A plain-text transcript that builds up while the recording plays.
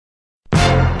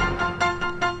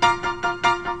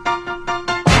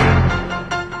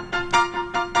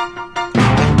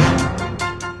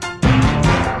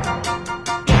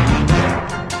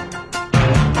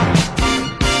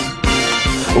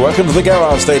Welcome to the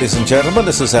Garage, ladies and gentlemen.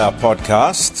 This is our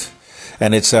podcast,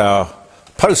 and it's our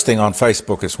posting on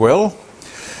Facebook as well.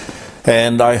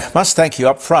 And I must thank you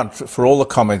up front for all the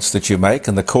comments that you make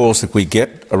and the calls that we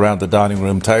get around the dining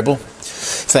room table.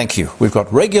 Thank you. We've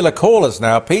got regular callers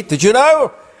now, Pete. Did you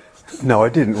know? No, I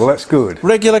didn't. Well, that's good.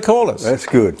 Regular callers. That's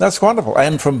good. That's wonderful.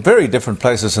 And from very different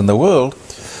places in the world.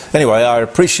 Anyway, I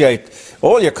appreciate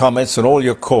all your comments and all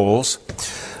your calls.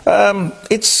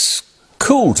 It's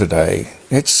cool today.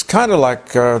 It's kind of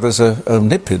like there's a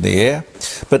nip in the air.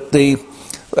 But the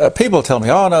people tell me,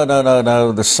 oh,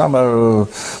 no, the summer,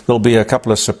 there'll be a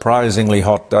couple of surprisingly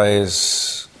hot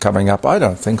days coming up. I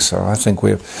don't think so. I think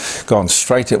we've gone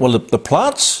straight in. Well, the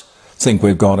plants think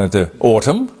we've gone into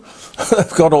autumn. They've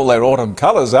got all their autumn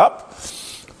colours up,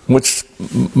 which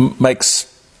makes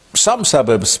some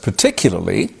suburbs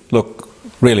particularly look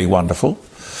really wonderful.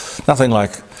 Nothing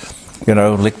like, you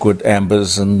know, liquid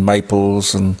ambers and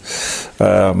maples and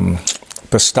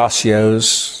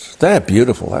pistachios. They're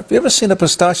beautiful. Have you ever seen a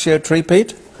pistachio tree,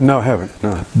 Pete? No, I haven't.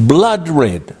 No. Blood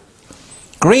red.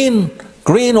 Green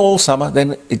all summer,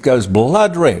 then it goes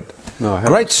blood red. No, I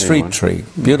haven't. Great street tree.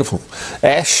 Beautiful.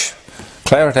 Ash.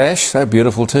 Claret ash, they're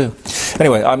beautiful too.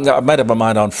 Anyway, I made up my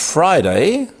mind on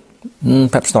Friday,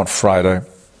 perhaps not Friday.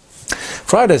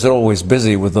 Fridays are always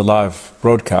busy with the live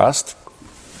broadcast.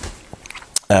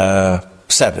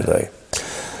 Saturday,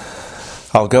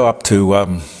 I'll go up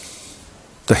to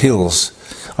the hills.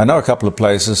 I know a couple of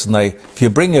places, and if you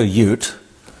bring a ute,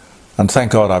 and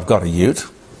thank God I've got a ute,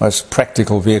 most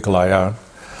practical vehicle I own,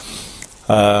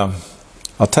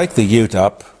 I'll take the ute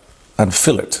up and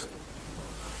fill it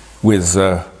with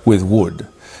wood,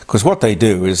 because what they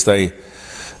do is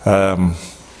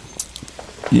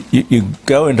you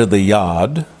go into the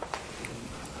yard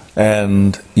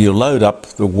and you load up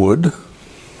the wood,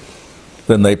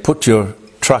 then they put your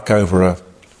truck over a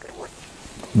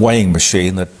weighing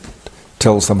machine that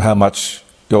tells them how much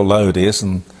your load is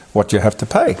and what you have to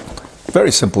pay.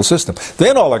 Very simple system.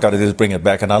 Then all I got to do is bring it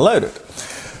back and unload it.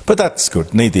 But that's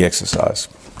good. Need the exercise.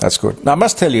 That's good. Now I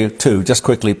must tell you too, just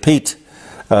quickly, Pete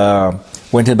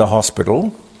went into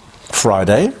hospital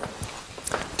Friday.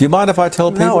 Do you mind if I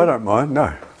tell people? No, I don't mind,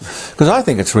 no. Because I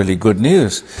think it's really good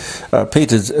news.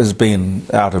 Pete has been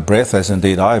out of breath, as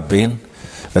indeed I've been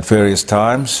at various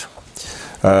times.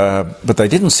 But they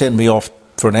didn't send me off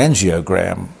for an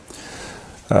angiogram.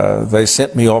 They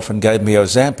sent me off and gave me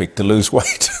Ozempic to lose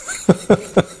weight.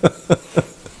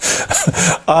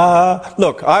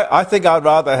 Look, I think I'd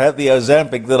rather have the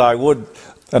Ozempic than I would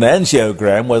an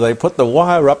angiogram, where they put the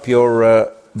wire up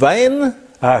your vein?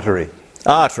 Artery.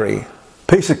 Artery.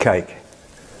 Piece of cake.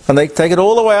 And they take it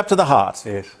all the way up to the heart.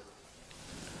 Yes.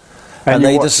 And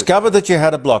they discovered that you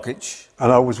had a blockage.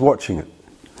 And I was watching it.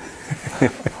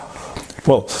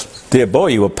 Well, dear boy,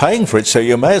 you were paying for it, so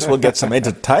you may as well get some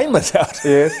entertainment out of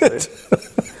it. Yes.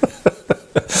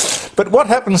 But what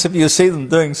happens if you see them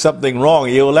doing something wrong? Are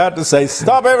you allowed to say,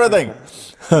 stop everything?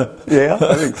 Yeah,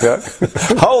 I think so.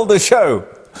 Hold the show.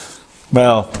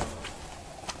 Well,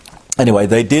 anyway,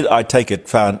 they did, I take it,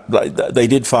 they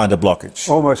did find a blockage.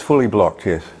 Almost fully blocked,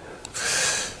 yes.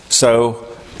 So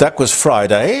that was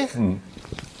Friday,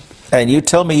 and you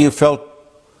tell me you felt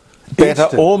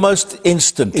better almost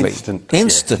instantly.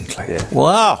 Instantly. Yes.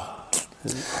 Wow.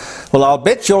 Well, I'll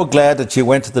bet you're glad that you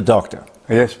went to the doctor.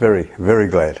 Yes, very, very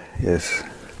glad, yes.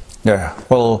 Yeah,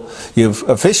 well, you've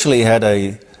officially had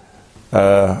a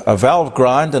valve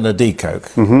grind and a decoke.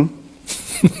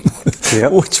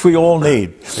 Yep. Which we all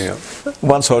need. Yep.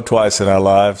 Once or twice in our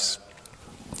lives.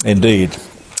 Indeed.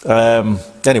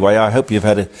 Anyway, I hope you've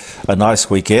had a nice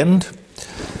weekend,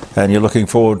 and you're looking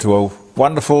forward to a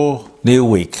wonderful new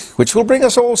week, which will bring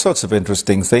us all sorts of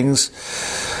interesting things.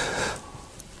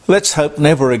 Let's hope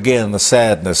never again the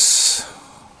sadness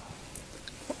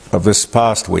of this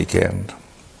past weekend.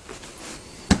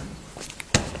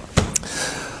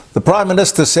 The Prime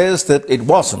Minister says that it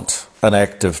wasn't an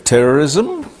act of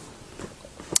terrorism.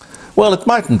 Well, it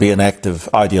mightn't be an act of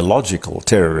ideological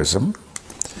terrorism.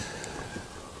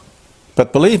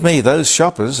 But believe me, those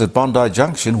shoppers at Bondi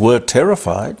Junction were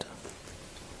terrified.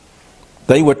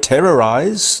 They were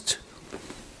terrorised.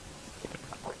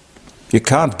 You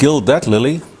can't gild that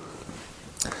lily.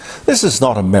 This is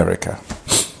not America.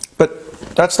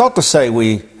 But that's not to say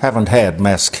we haven't had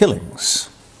mass killings.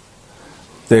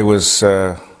 There was,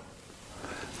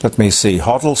 let me see,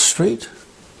 Hoddle Street,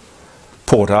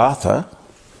 Port Arthur,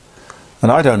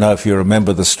 and I don't know if you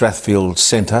remember the Strathfield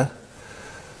Centre.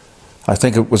 I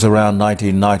think it was around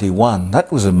 1991.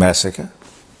 That was a massacre.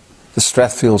 The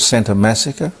Strathfield Centre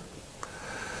massacre.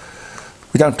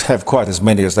 We don't have quite as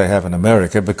many as they have in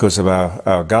America because of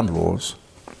our gun laws.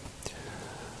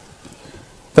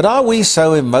 But are we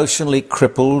so emotionally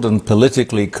crippled and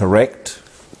politically correct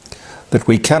that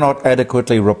we cannot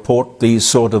adequately report these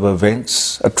sort of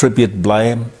events, attribute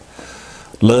blame,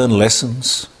 learn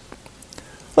lessons?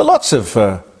 Well, lots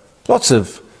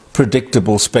of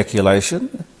predictable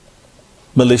speculation,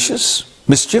 malicious,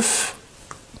 mischief.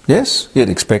 Yes, you'd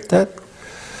expect that.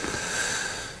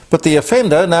 But the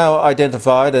offender, now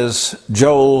identified as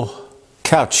Joel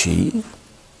Cauchy,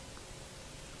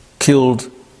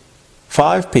 killed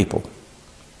 5 people.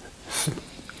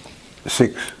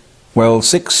 6. Well,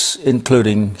 6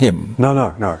 including him.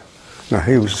 No,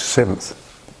 he was 7th.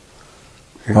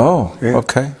 Yeah. Oh, yeah.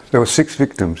 okay. There were 6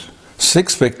 victims.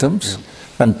 6 victims,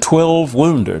 yeah, and 12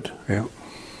 wounded. Yeah.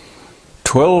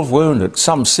 12 wounded,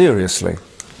 some seriously.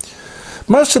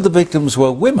 Most of the victims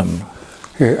were women.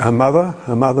 Yeah, a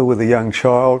mother with a young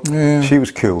child. Yeah. She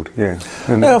was killed. Yeah.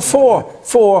 And now,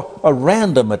 for a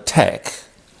random attack,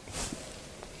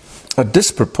 a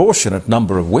disproportionate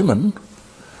number of women,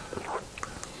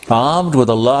 armed with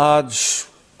a large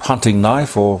hunting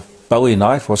knife or Bowie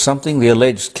knife or something, the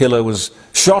alleged killer was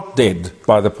shot dead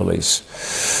by the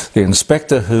police. The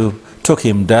inspector who took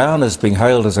him down is being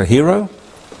hailed as a hero.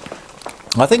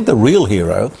 I think the real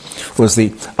hero was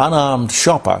the unarmed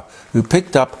shopper who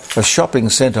picked up a shopping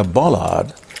centre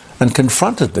bollard and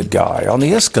confronted the guy on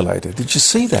the escalator. Did you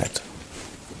see that?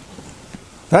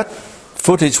 That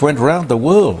footage went round the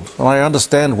world, and I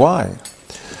understand why.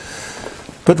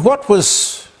 But what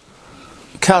was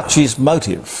Cauchy's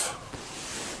motive?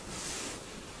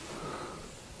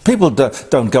 People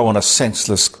don't go on a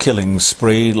senseless killing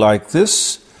spree like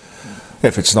this.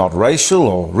 If it's not racial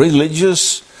or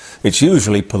religious, it's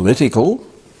usually political.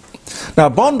 Now,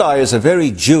 Bondi is a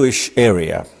very Jewish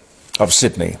area of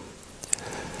Sydney.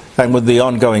 And with the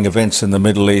ongoing events in the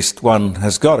Middle East, one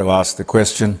has got to ask the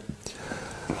question,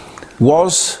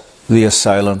 was the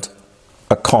assailant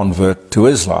a convert to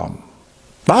Islam?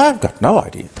 I've got no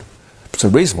idea. It's a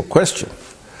reasonable question.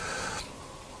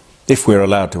 If we're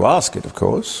allowed to ask it, of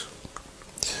course.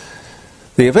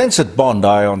 The events at Bondi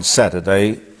on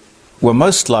Saturday were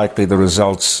most likely the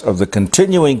results of the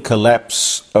continuing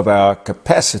collapse of our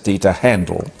capacity to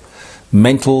handle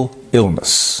mental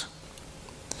illness.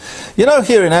 You know,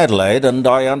 here in Adelaide, and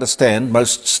I understand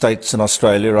most states in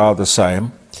Australia are the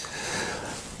same,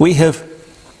 we have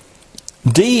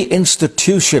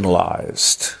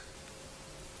deinstitutionalised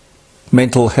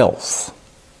mental health,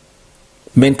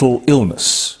 mental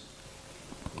illness,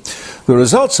 the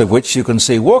results of which you can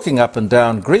see walking up and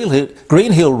down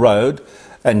Green Hill Road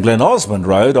and Glen Osmond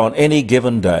Road on any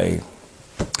given day,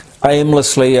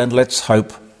 aimlessly and, let's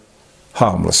hope,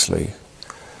 harmlessly,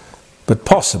 but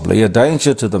possibly a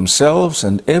danger to themselves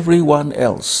and everyone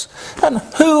else. And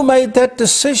who made that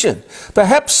decision?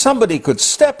 Perhaps somebody could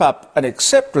step up and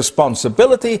accept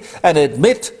responsibility and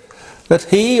admit that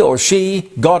he or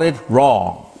she got it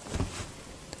wrong.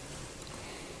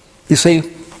 You see,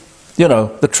 you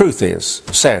know, the truth is,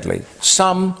 sadly,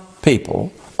 some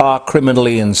people are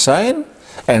criminally insane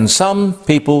and some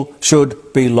people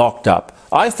should be locked up.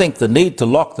 I think the need to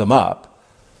lock them up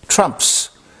trumps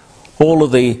all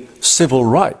of the civil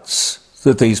rights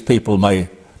that these people may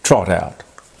trot out.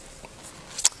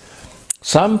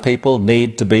 Some people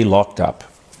need to be locked up.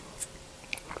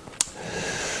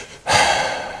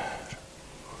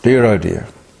 Dear oh dear.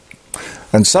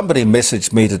 And somebody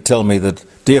messaged me to tell me that a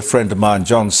dear friend of mine,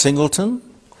 John Singleton's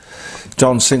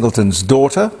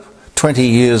daughter, 20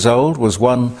 years old, was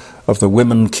one of the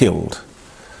women killed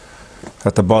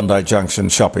at the Bondi Junction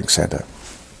shopping centre.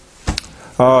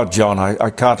 Oh, John, I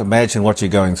can't imagine what you're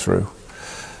going through.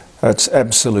 It's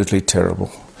absolutely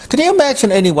terrible. Can you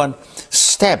imagine anyone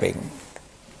stabbing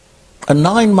a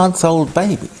 9-month-old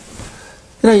baby?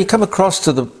 You know, you come across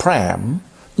to the pram,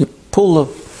 you pull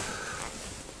the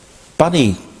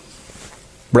bunny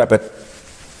rabbit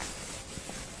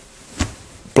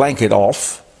blanket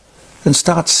off and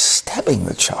start stabbing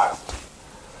the child.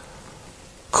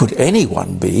 Could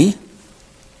anyone be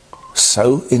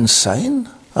so insane?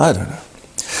 I don't know.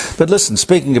 But listen,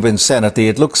 speaking of insanity,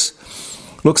 it looks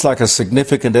like a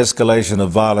significant escalation of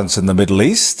violence in the Middle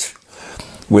East,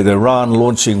 with Iran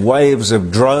launching waves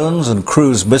of drones and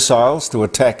cruise missiles to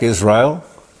attack Israel.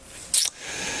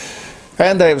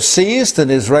 And they have seized an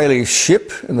Israeli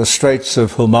ship in the Straits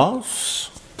of Hormuz.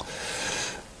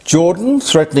 Jordan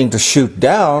threatening to shoot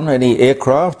down any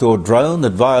aircraft or drone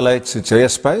that violates its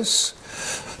airspace.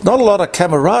 Not a lot of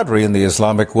camaraderie in the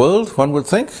Islamic world, one would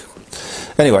think.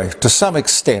 Anyway, to some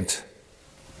extent,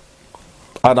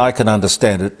 and I can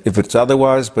understand it if it's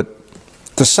otherwise, but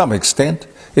to some extent,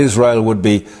 Israel would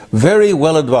be very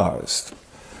well advised,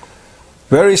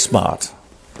 very smart,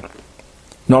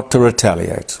 not to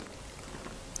retaliate.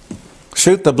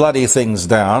 Shoot the bloody things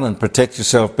down and protect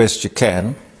yourself best you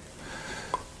can,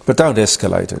 but don't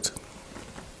escalate it.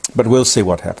 But we'll see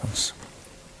what happens.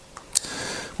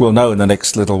 We'll know in the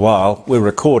next little while. We're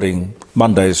recording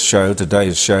Monday's show,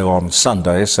 today's show on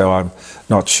Sunday, so I'm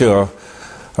not sure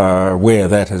where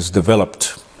that has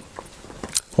developed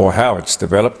or how it's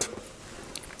developed.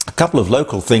 A couple of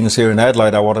local things here in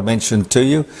Adelaide I want to mention to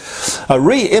you. A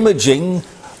re-imaging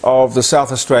of the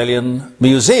South Australian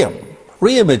Museum.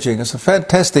 Re-imaging is a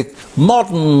fantastic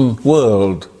modern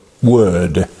word.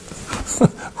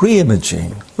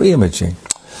 Re-imaging, re-imaging.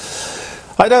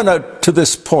 I don't know to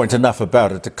this point enough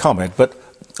about it to comment, but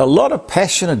a lot of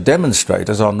passionate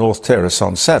demonstrators on North Terrace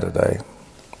on Saturday.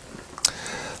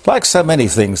 Like so many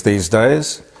things these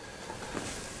days,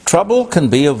 trouble can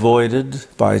be avoided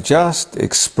by just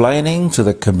explaining to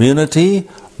the community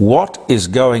what is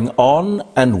going on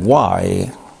and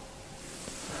why.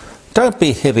 Don't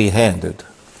be heavy-handed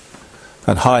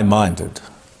and high-minded.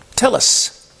 Tell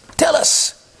us, tell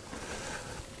us.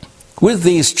 With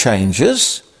these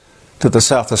changes to the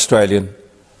South Australian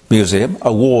Museum,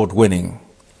 award-winning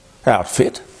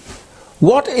outfit,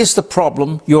 what is the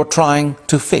problem you're trying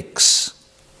to fix?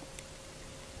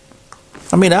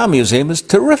 I mean, our museum is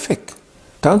terrific.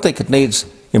 Don't think it needs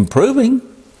improving,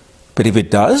 but if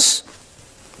it does,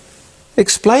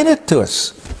 explain it to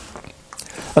us.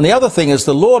 And the other thing is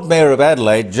the Lord Mayor of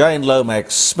Adelaide, Jane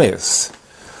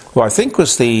Lomax-Smith, who I think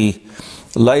was the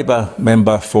Labor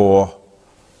member for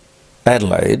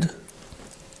Adelaide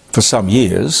for some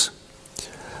years.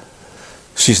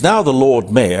 She's now the Lord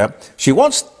Mayor. She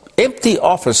wants empty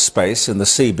office space in the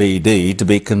CBD to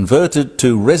be converted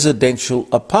to residential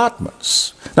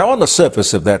apartments. Now, on the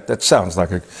surface of that, that sounds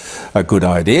like a good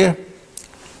idea.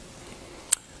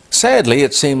 Sadly,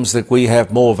 it seems that we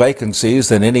have more vacancies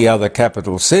than any other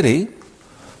capital city.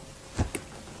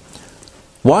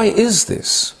 Why is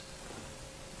this?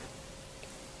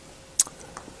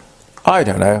 I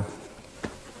don't know.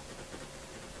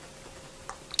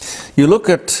 You look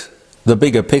at the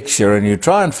bigger picture and you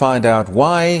try and find out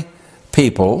why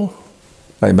people,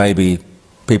 they may be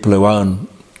people who own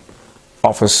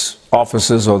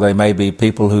offices, or they may be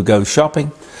people who go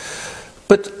shopping,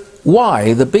 but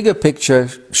why the bigger picture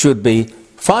should be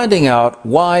finding out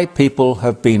why people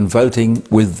have been voting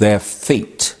with their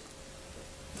feet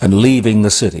and leaving the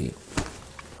city.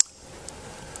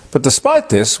 But despite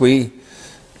this, we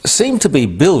seem to be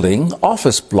building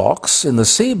office blocks in the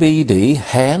CBD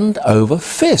hand over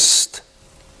fist,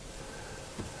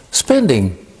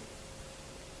 spending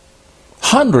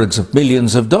hundreds of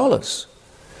millions of dollars.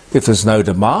 If there's no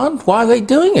demand, why are they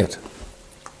doing it?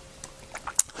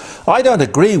 I don't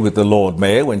agree with the Lord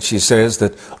Mayor when she says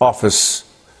that office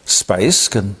space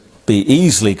can be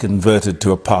easily converted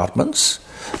to apartments,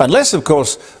 unless, of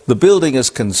course, the building is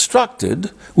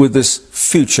constructed with this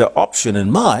future option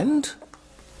in mind.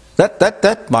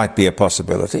 That might be a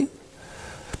possibility,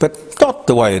 but not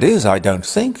the way it is, I don't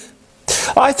think.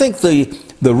 I think the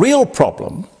real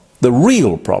problem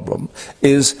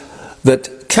is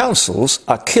that councils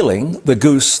are killing the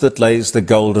goose that lays the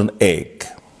golden egg.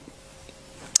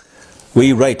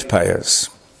 We ratepayers.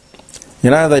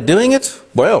 You know how they're doing it?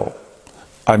 Well,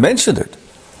 I mentioned it.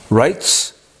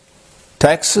 Rates,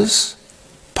 taxes,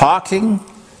 parking,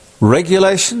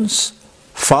 regulations,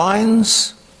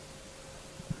 fines.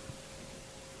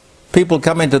 People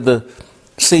come into the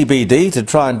CBD to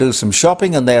try and do some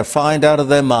shopping and they're fined out of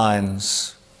their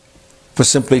minds for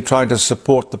simply trying to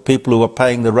support the people who are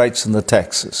paying the rates and the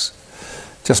taxes.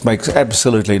 Just makes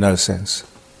absolutely no sense.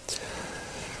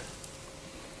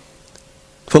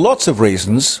 For lots of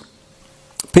reasons,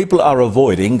 people are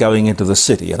avoiding going into the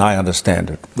city, and I understand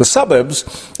it. The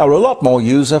suburbs are a lot more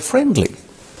user-friendly.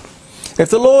 If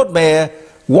the Lord Mayor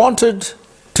wanted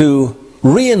to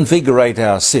reinvigorate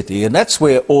our city, and that's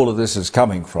where all of this is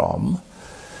coming from,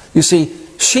 you see,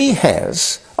 she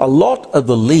has a lot of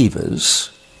the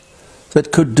levers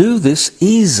that could do this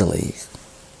easily.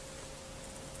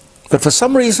 But for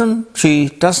some reason, she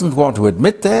doesn't want to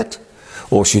admit that,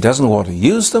 or she doesn't want to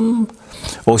use them,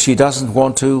 or she doesn't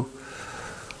want to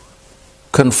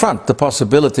confront the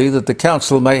possibility that the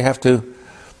council may have to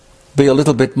be a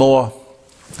little bit more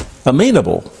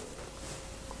amenable.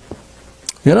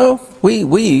 You know,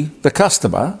 we, the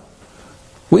customer,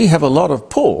 we have a lot of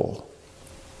pull.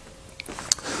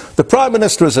 The Prime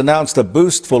Minister has announced a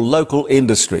boost for local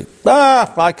industry.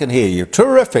 I can hear you.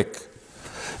 Terrific.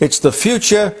 It's the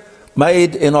Future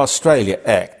Made in Australia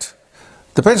Act.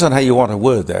 Depends on how you want to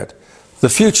word that. The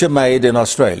Future Made in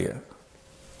Australia.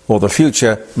 Or the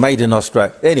Future Made in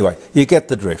Australia. Anyway, you get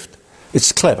the drift.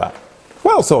 It's clever.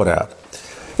 Well thought out.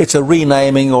 It's a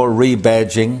renaming or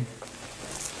rebadging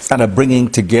and a bringing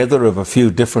together of a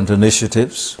few different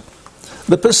initiatives.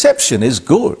 The perception is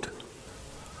good.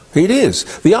 It is.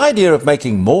 The idea of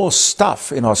making more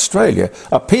stuff in Australia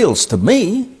appeals to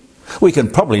me. We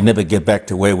can probably never get back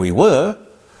to where we were.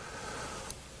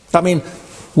 I mean,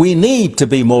 we need to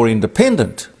be more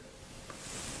independent.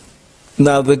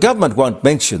 Now, the government won't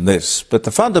mention this, but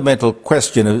the fundamental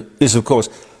question is, of course,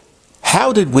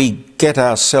 how did we get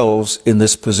ourselves in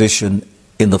this position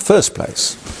in the first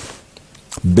place?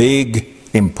 Big,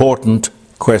 important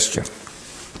question.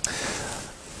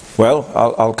 Well,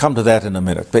 I'll come to that in a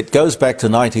minute. But it goes back to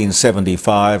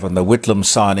 1975 and the Whitlam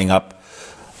signing up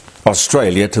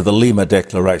Australia to the Lima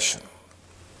Declaration.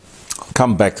 I'll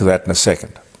come back to that in a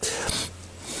second.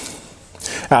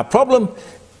 Our problem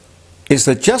is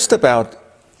that just about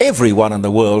everyone in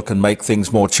the world can make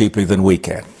things more cheaply than we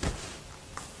can.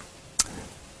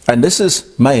 And this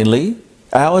is mainly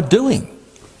our doing.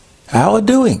 Our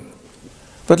doing.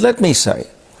 But let me say,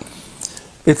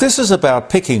 if this is about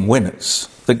picking winners,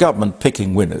 the government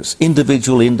picking winners,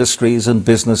 individual industries and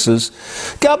businesses,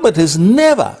 government is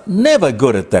never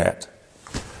good at that.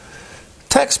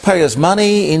 Taxpayers'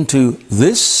 money into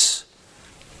this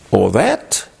or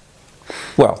that,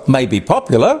 well, may be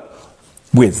popular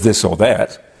with this or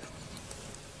that,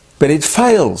 but it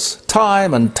fails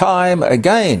time and time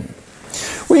again.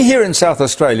 We here in South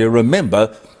Australia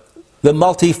remember the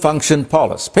multifunction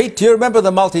polis. Pete, do you remember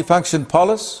the multifunction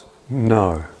polis?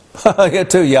 No. You're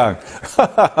too young.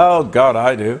 Oh, God,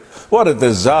 I do. What a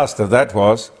disaster that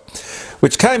was.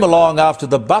 Which came along after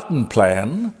the Button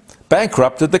Plan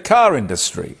bankrupted the car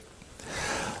industry.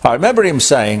 I remember him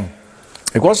saying,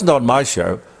 it wasn't on my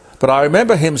show, but I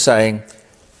remember him saying,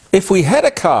 if we had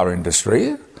a car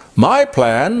industry, my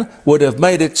plan would have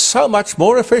made it so much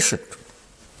more efficient.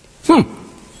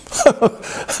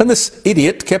 And this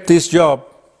idiot kept his job.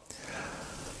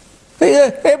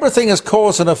 Everything is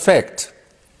cause and effect.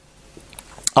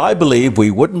 I believe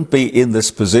we wouldn't be in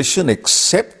this position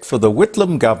except for the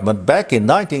Whitlam government back in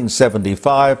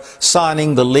 1975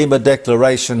 signing the Lima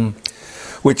Declaration,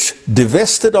 which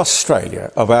divested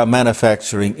Australia of our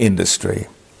manufacturing industry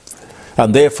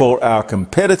and therefore our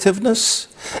competitiveness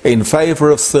in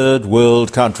favour of third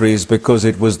world countries because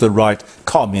it was the right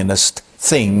communist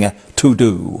thing to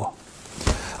do.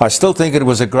 I still think it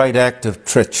was a great act of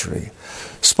treachery,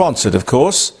 sponsored, of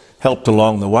course, helped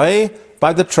along the way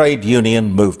by the trade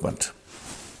union movement.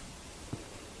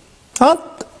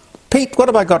 Pete, what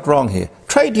have I got wrong here?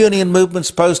 Trade union movement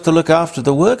supposed to look after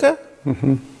the worker?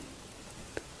 Mm-hmm.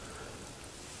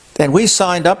 And we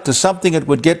signed up to something that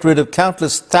would get rid of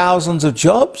countless thousands of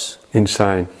jobs?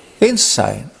 Insane.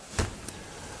 Insane.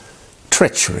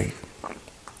 Treachery.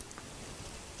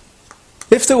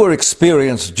 If there were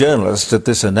experienced journalists at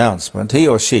this announcement, he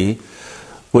or she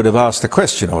would have asked a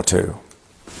question or two.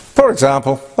 For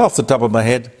example, off the top of my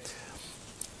head,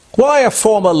 why a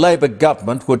former Labor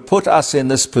government would put us in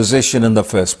this position in the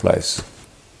first place.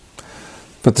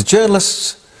 But the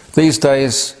journalists these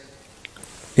days,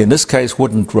 in this case,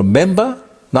 wouldn't remember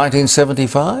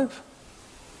 1975.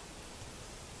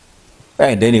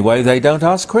 And anyway, they don't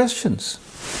ask questions.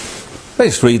 They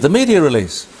just read the media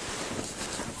release.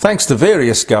 Thanks to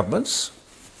various governments,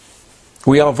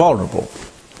 we are vulnerable.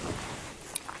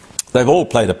 They've all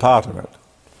played a part in it.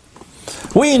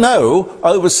 We know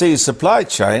overseas supply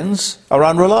chains are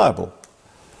unreliable.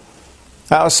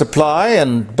 Our supply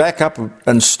and backup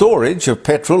and storage of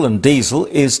petrol and diesel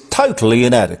is totally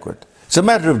inadequate. It's a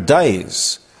matter of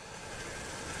days,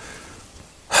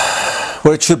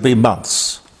 where it should be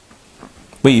months.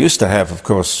 We used to have, of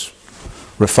course,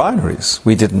 refineries.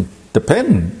 We didn't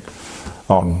depend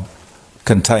on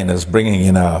containers bringing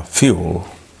in our fuel.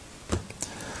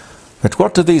 But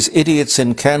what do these idiots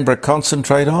in Canberra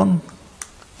concentrate on?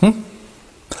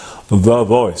 The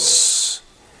voice,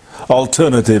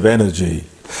 alternative energy,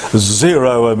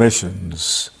 zero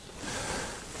emissions.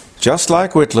 Just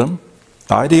like Whitlam,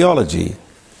 ideology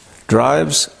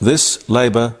drives this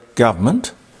Labor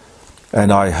government,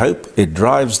 and I hope it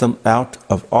drives them out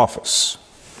of office,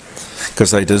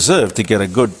 because they deserve to get a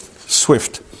good,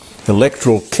 swift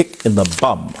electoral kick in the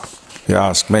bum, if you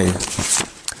ask me.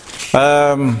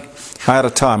 Out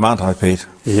of time, aren't I, Pete?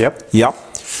 Yep. Yep.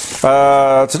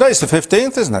 Today's the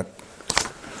 15th, isn't it?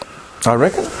 I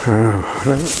reckon.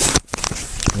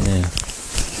 Yeah.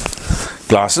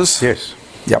 Glasses? Yes.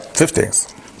 Yep,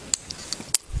 15th.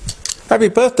 Happy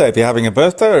birthday if you're having a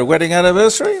birthday or a wedding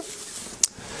anniversary.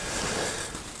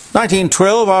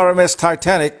 1912, RMS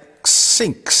Titanic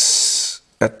sinks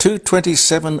at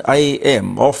 2:27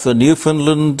 a.m. off the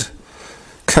Newfoundland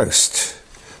coast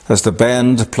as the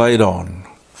band played on.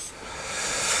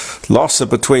 Loss of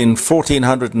between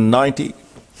 1,490,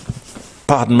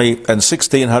 pardon me, and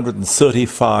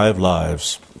 1,635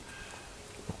 lives,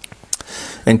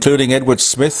 including Edward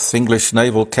Smith, English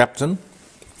naval captain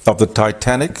of the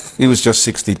Titanic. He was just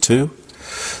 62.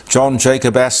 John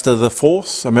Jacob Astor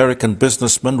IV, American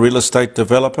businessman, real estate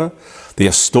developer, the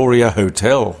Astoria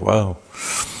Hotel, wow.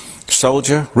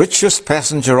 Soldier, richest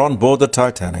passenger on board the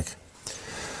Titanic.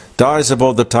 Dies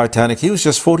aboard the Titanic. He was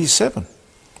just 47.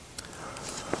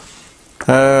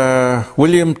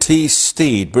 William T.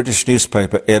 Stead, British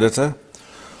newspaper editor,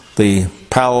 the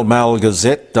Pall Mall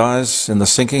Gazette, dies in the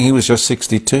sinking. He was just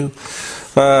 62.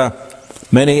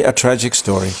 Many a tragic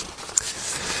story.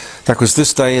 That was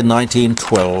this day in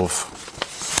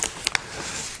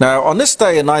 1912. Now, on this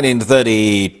day in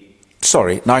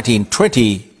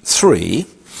 1923,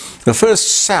 the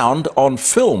first sound on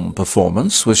film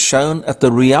performance was shown at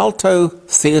the Rialto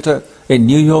Theatre in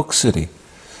New York City.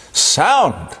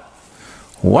 Sound!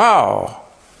 Wow!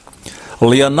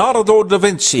 Leonardo da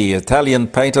Vinci, Italian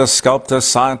painter, sculptor,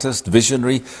 scientist,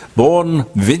 visionary, born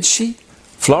Vinci,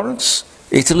 Florence,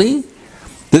 Italy,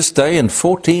 this day in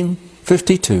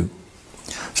 1452.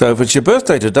 So if it's your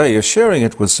birthday today, you're sharing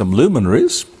it with some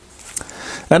luminaries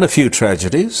and a few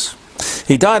tragedies.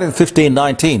 He died in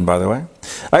 1519, by the way.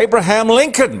 Abraham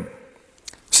Lincoln,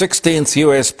 16th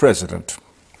US President,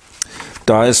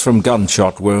 dies from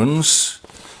gunshot wounds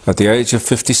at the age of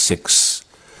 56.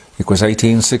 It was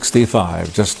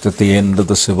 1865, just at the end of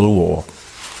the Civil War.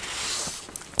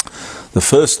 The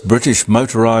first British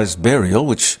motorised burial,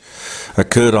 which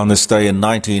occurred on this day in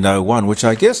 1901, which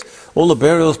I guess all the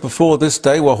burials before this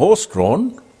day were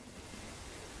horse-drawn.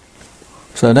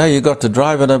 So now you got to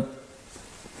drive in an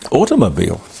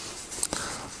automobile.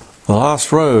 The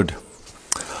last road.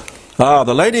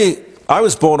 The lady, I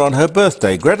was born on her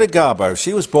birthday, Greta Garbo.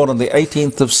 She was born on the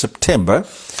 18th of September,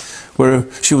 where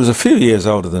she was a few years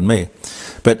older than me.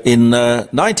 But in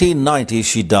 1990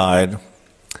 she died,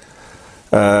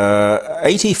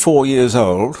 84 years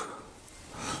old.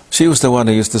 She was the one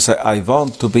who used to say, "I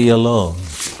want to be alone."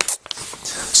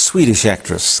 Swedish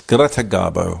actress, Greta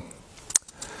Garbo.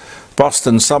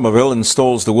 Boston Somerville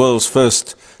installs the world's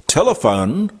first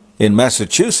telephone in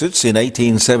Massachusetts in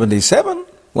 1877.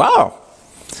 Wow!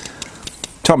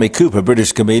 Tommy Cooper,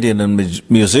 British comedian and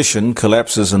musician,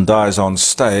 collapses and dies on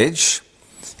stage.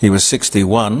 He was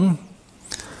 61.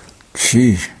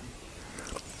 Gee.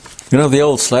 You know the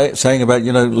old saying about,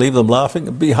 leave them laughing?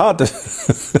 It'd be hard to...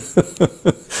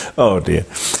 Oh dear.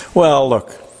 Well,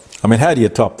 look, I mean, how do you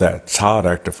top that? It's a hard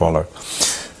act to follow.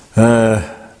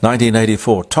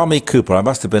 1984, Tommy Cooper. I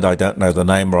must admit I don't know the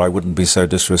name or I wouldn't be so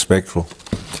disrespectful.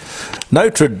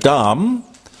 Notre Dame,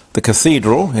 the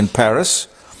cathedral in Paris,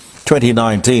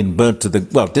 2019 burnt to the,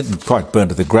 well, it didn't quite burn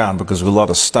to the ground because of a lot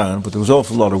of stone, but there was an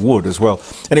awful lot of wood as well.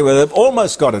 Anyway, they've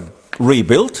almost got it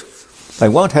rebuilt. They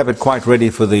won't have it quite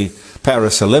ready for the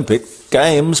Paris Olympic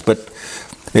Games, but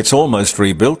it's almost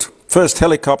rebuilt. First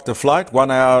helicopter flight,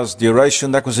 1 hour's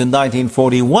duration, that was in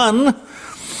 1941.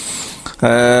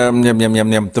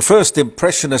 The first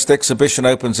Impressionist exhibition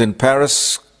opens in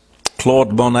Paris.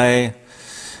 Claude Monet,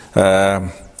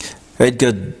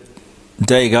 Edgar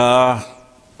Degas,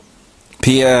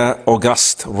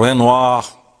 Pierre-Auguste Renoir,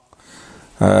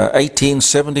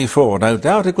 1874. No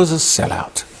doubt it was a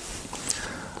sellout.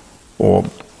 Or,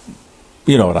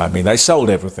 you know what I mean, they sold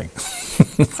everything,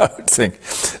 I would think.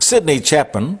 Sidney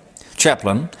Chaplin,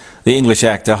 the English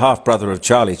actor, half-brother of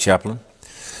Charlie Chaplin,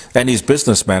 and his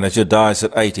business manager, dies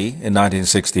at 80 in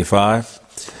 1965.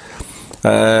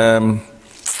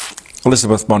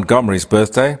 Elizabeth Montgomery's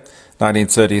birthday,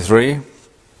 1933.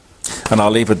 And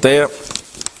I'll leave it there.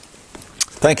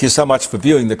 Thank you so much for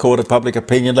viewing the Court of Public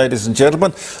Opinion, ladies and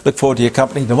gentlemen. Look forward to your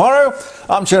company tomorrow.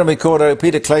 I'm Jeremy Cordo,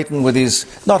 Peter Clayton with his,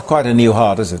 not quite a new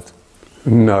heart, is it?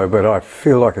 No, but I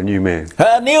feel like a new man.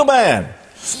 A new man!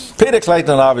 Peter Clayton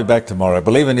and I'll be back tomorrow.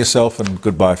 Believe in yourself and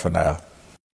goodbye for now.